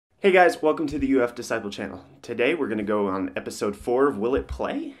Hey guys, welcome to the UF Disciple channel. Today we're going to go on episode 4 of Will It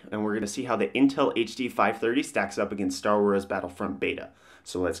Play, and we're going to see how the Intel HD 530 stacks up against Star Wars Battlefront Beta.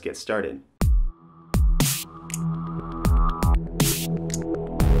 So let's get started.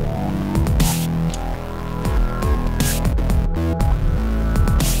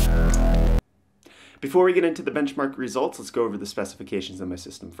 Before we get into the benchmark results, let's go over the specifications of my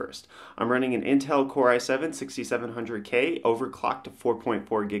system first. I'm running an Intel Core i7-6700K overclocked to 4.4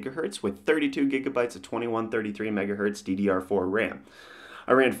 GHz with 32 GB of 2133 MHz DDR4 RAM.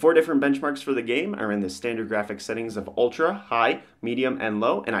 I ran 4 different benchmarks for the game. I ran the standard graphics settings of Ultra, High, Medium, and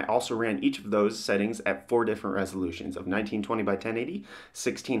Low, and I also ran each of those settings at 4 different resolutions of 1920 by 1080,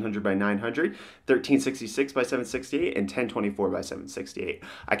 1600 by 900, 1366 by 768, and 1024 by 768.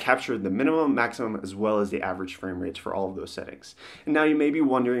 I captured the minimum, maximum, as well as the average frame rates for all of those settings. And now you may be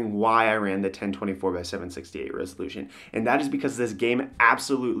wondering why I ran the 1024 by 768 resolution, and that is because this game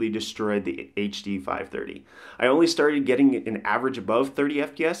absolutely destroyed the HD 530. I only started getting an average above 30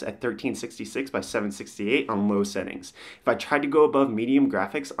 FPS at 1366 by 768 on low settings. If I tried to go above medium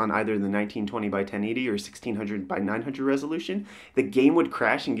graphics on either the 1920 by 1080 or 1600 by 900 resolution, the game would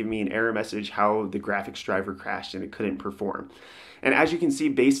crash and give me an error message how the graphics driver crashed and it couldn't perform. And as you can see,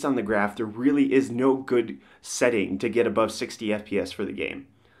 based on the graph, there really is no good setting to get above 60 FPS for the game.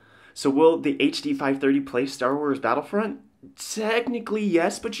 So will the HD 530 play Star Wars Battlefront? Technically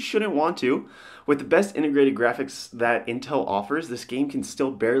yes, but you shouldn't want to. With the best integrated graphics that Intel offers, this game can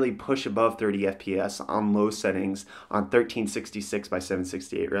still barely push above 30 FPS on low settings on 1366 by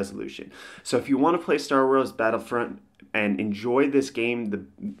 768 resolution. So if you want to play Star Wars Battlefront and enjoy this game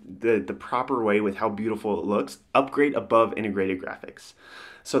the proper way with how beautiful it looks, upgrade above integrated graphics.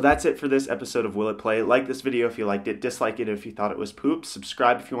 So that's it for this episode of Will It Play. Like this video if you liked it, dislike it if you thought it was poop,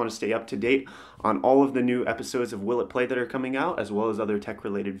 subscribe if you want to stay up to date on all of the new episodes of Will It Play that are coming out, as well as other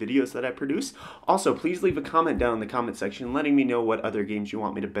tech-related videos that I produce. Also, please leave a comment down in the comment section letting me know what other games you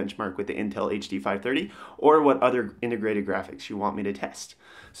want me to benchmark with the Intel HD 530, or what other integrated graphics you want me to test.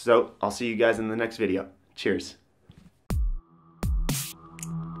 So, I'll see you guys in the next video. Cheers.